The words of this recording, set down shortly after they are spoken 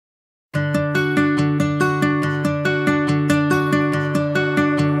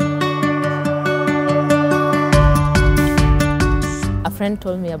friend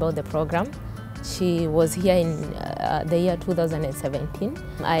told me about the program. She was here in the year 2017.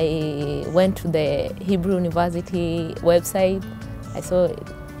 I went to the Hebrew University website. I saw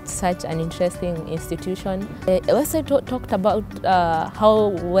such an interesting institution. The website talked about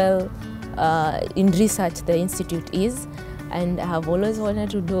how well in research the institute is, and I have always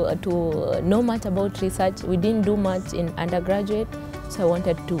wanted to know much about research. We didn't do much in undergraduate, so I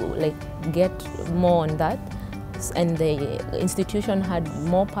wanted to get more on that. And the institution had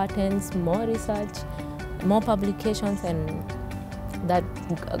more patents, more research, more publications, and that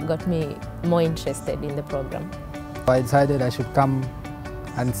got me more interested in the program. I decided I should come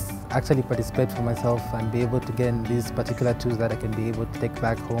and actually participate for myself and be able to gain these particular tools that I can be able to take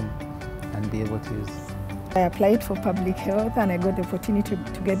back home and be able to use. I applied for public health and I got the opportunity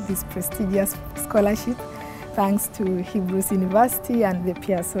to get this prestigious scholarship thanks to Hebrews University and the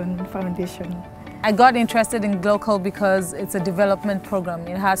Pears Foundation. I got interested in Glocal because it's a development program.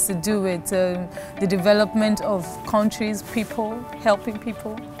 It has to do with the development of countries, people, helping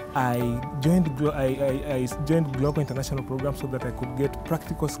people. I joined Glocal International Program so that I could get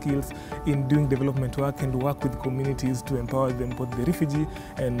practical skills in doing development work and work with communities to empower them, both the refugee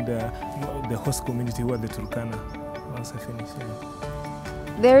and the host community who are the Turkana, once I finish. Yeah.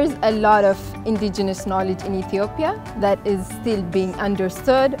 There is a lot of indigenous knowledge in Ethiopia that is still being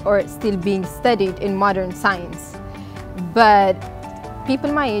understood or still being studied in modern science. But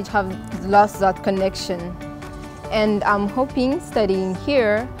people my age have lost that connection. And I'm hoping studying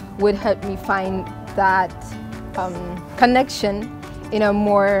here would help me find that connection in a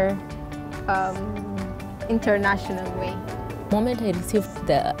more international way. The moment I received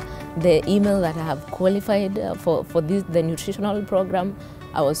the email that I have qualified for the nutritional program,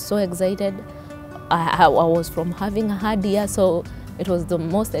 I was so excited. I was from having a hard year, so it was the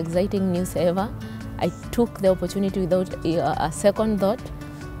most exciting news ever. I took the opportunity without a second thought.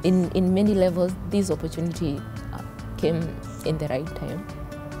 In many levels, this opportunity came in the right time.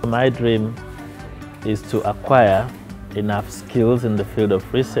 My dream is to acquire enough skills in the field of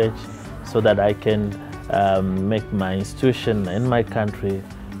research so that I can make my institution in my country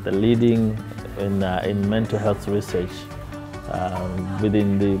the leading in mental health research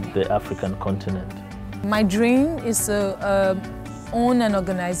within the African continent. My dream is to own an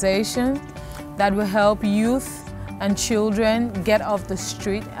organization that will help youth and children get off the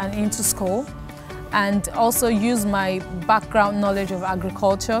street and into school, and also use my background knowledge of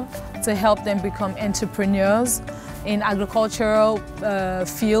agriculture to help them become entrepreneurs in agricultural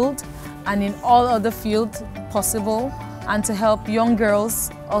field and in all other fields possible, and to help young girls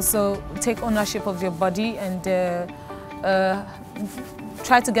also take ownership of their body and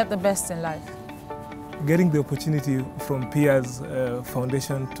try to get the best in life. Getting the opportunity from Pears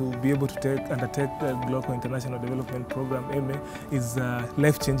Foundation to be able to undertake the Glocal International Development Program, MA, is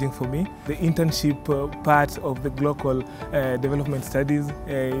life-changing for me. The internship part of the Glocal Development Studies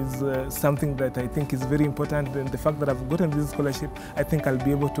is something that I think is very important, and the fact that I've gotten this scholarship, I think I'll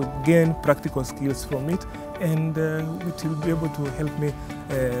be able to gain practical skills from it, and it will be able to help me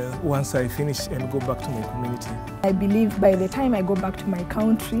once I finish and go back to my community. I believe by the time I go back to my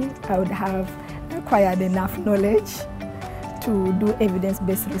country, I would have acquired enough knowledge to do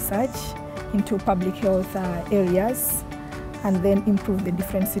evidence-based research into public health areas and then improve the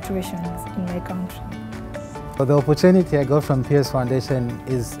different situations in my country. So the opportunity I got from Pears Foundation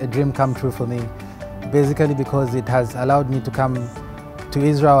is a dream come true for me, basically because it has allowed me to come to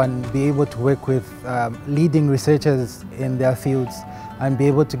Israel and be able to work with leading researchers in their fields and be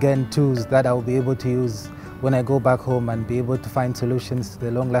able to gain tools that I will be able to use when I go back home and be able to find solutions to the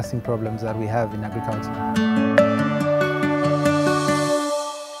long-lasting problems that we have in agriculture.